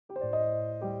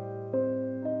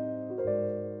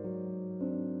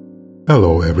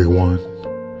Hello everyone.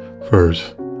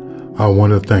 First, I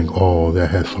want to thank all that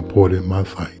has supported my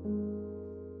site.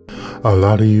 A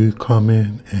lot of you come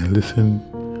in and listen,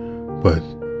 but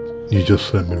you just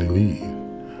suddenly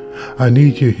leave. I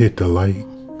need you to hit the like,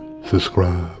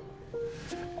 subscribe,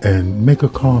 and make a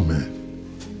comment.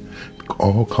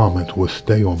 All comments will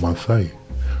stay on my site,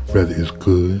 whether it's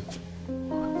good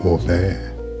or bad.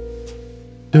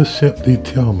 Just simply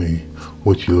tell me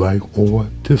what you like or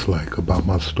dislike about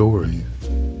my stories.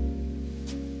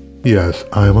 Yes,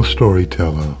 I am a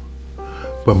storyteller,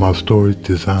 but my story is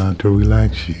designed to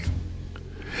relax you.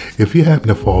 If you happen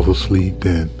to fall asleep,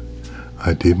 then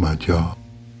I did my job.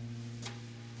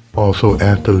 Also,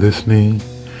 after listening,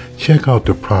 check out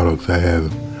the products I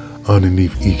have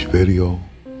underneath each video.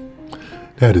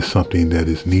 That is something that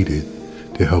is needed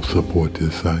to help support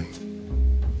this site.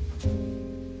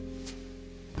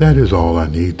 That is all I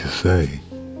need to say,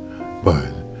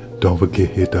 but don't forget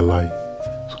to hit the like,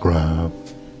 subscribe,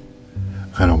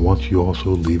 and I want you also to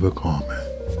leave a comment.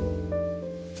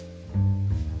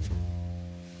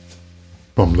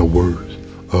 From the words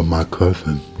of my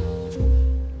cousin,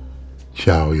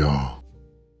 ciao y'all.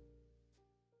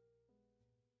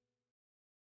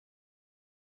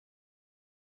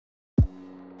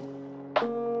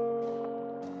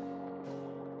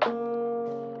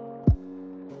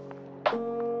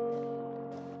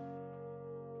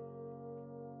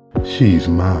 She's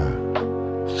my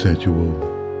sensual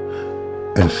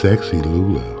and sexy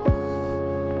Lula.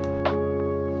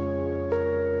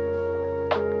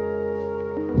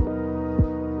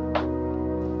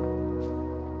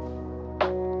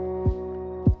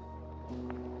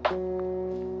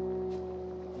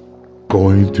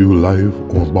 Going through life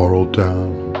on borrowed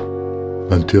time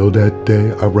until that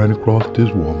day I ran across this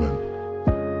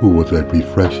woman who was as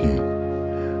refreshing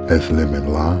as lemon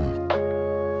lime.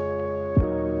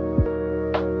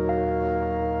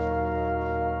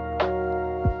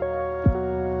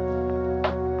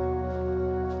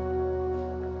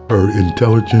 Her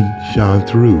intelligence shined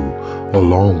through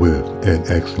along with an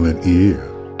excellent ear.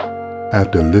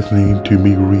 After listening to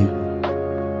me read,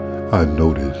 I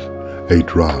noticed a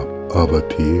drop of a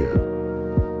tear.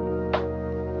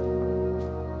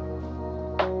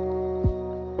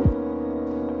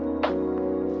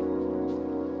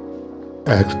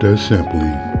 Asked her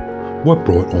simply, what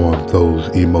brought on those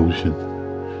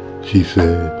emotions? She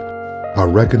said, I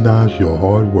recognize your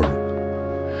hard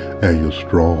work and your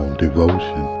strong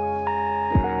devotion.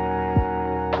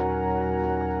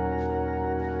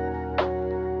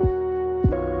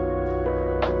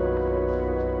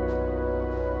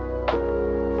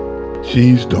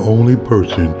 She's the only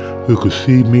person who could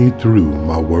see me through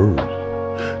my words,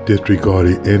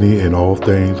 disregarding any and all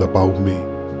things about me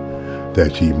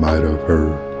that she might have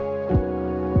heard.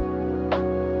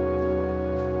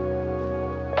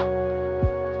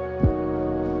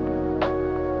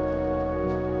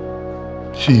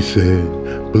 She said,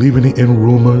 believing in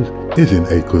rumors isn't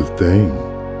a good thing.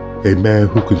 A man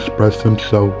who can express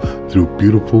himself through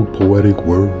beautiful poetic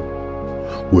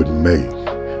words would make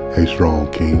a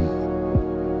strong king.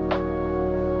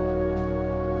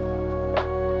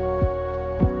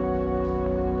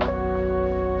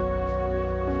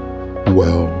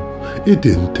 Well, it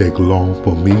didn't take long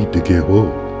for me to get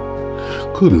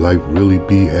hooked. Could life really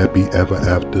be happy ever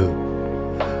after,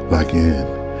 like in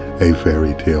a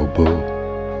fairy tale book?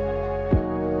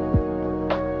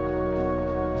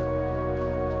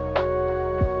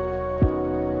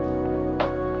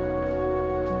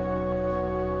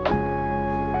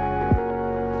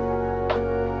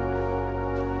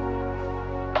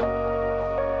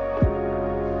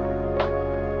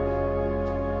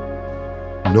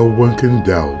 No one can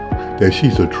doubt that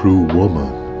she's a true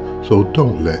woman, so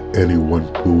don't let anyone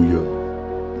fool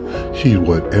you. She's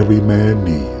what every man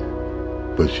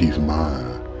needs, but she's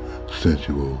mine,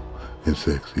 sensual and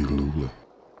sexy Lula.